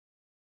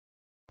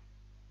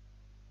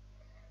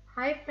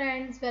Hi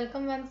friends,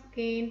 welcome once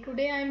again.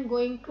 Today I am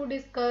going to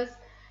discuss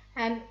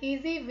an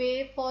easy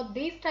way for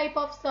these type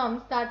of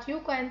sums that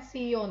you can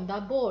see on the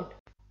board.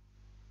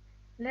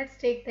 Let's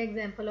take the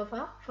example of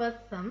our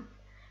first sum.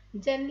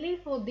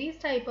 Generally for these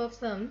type of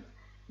sums,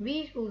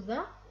 we use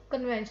a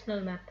conventional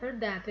method,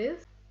 that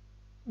is,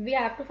 we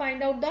have to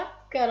find out the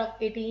square of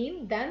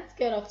 18, then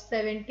square of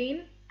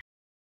 17,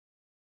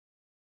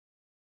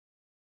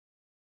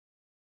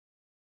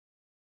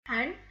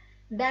 and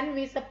then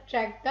we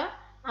subtract the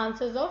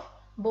answers of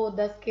both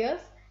the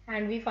squares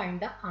and we find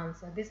the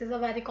answer. This is a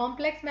very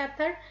complex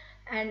method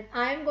and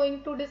I am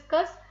going to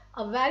discuss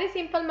a very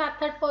simple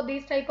method for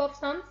these type of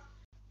sums.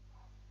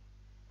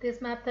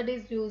 This method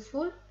is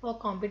useful for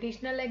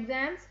computational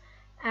exams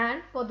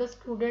and for the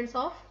students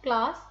of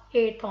class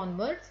 8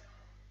 onwards.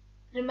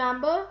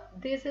 Remember,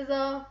 this is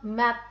a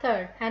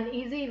method, an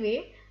easy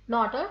way,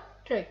 not a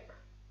trick.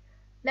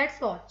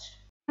 Let's watch.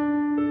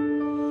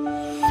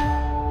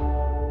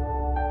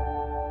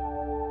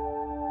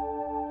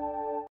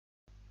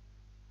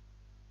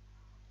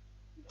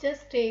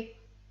 Just take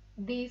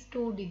these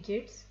two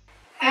digits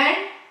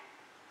and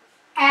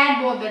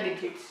add both the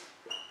digits.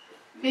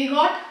 We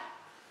got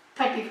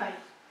 35.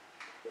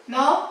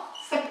 Now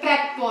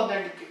subtract both the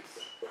digits.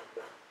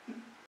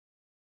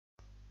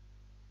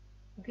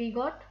 We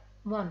got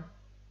 1.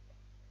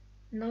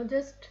 Now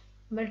just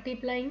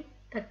multiplying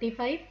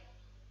 35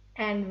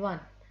 and 1.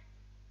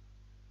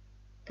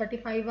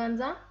 35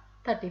 ones are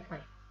 35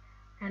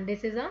 and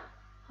this is a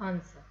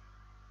answer.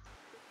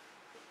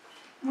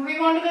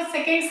 Moving on to the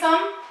second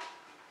sum.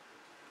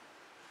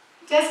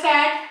 Just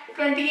add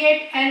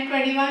 28 and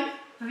 21.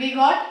 We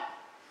got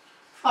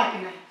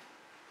 49.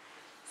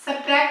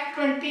 Subtract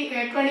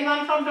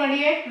 21 from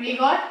 28. We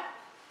got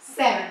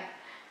 7.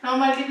 Now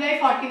multiply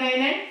 49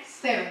 and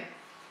 7.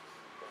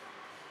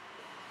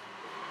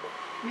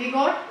 We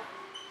got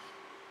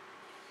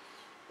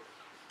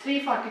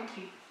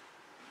 343.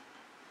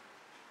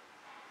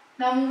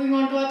 Now moving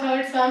on to a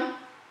third sum.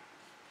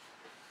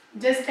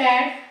 Just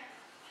add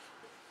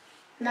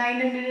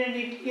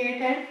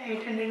 988 and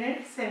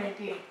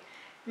 878.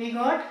 We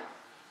got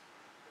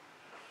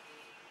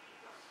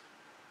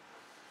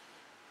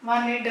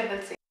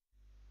 1866.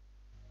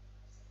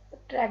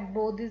 Subtract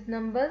both these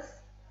numbers.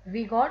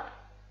 We got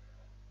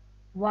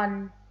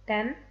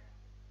 110.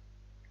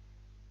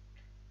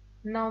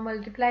 Now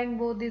multiplying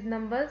both these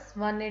numbers,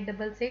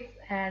 1866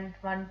 and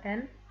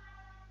 110.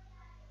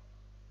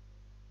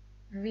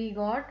 We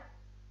got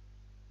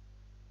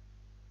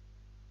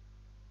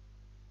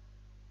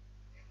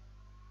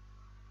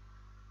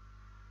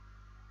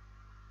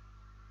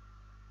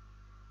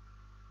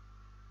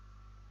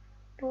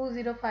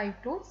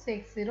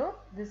 205260.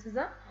 This is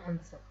the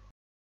answer.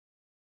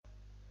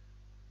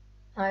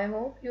 I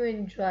hope you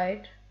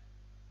enjoyed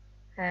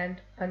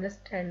and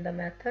understand the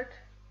method.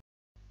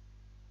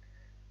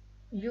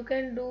 You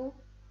can do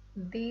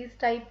these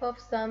type of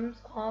sums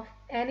of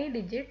any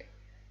digit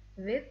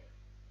with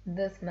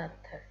this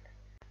method.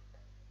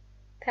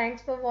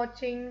 Thanks for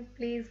watching.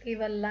 Please give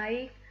a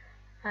like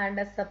and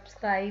a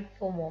subscribe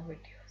for more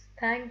videos.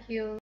 Thank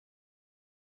you.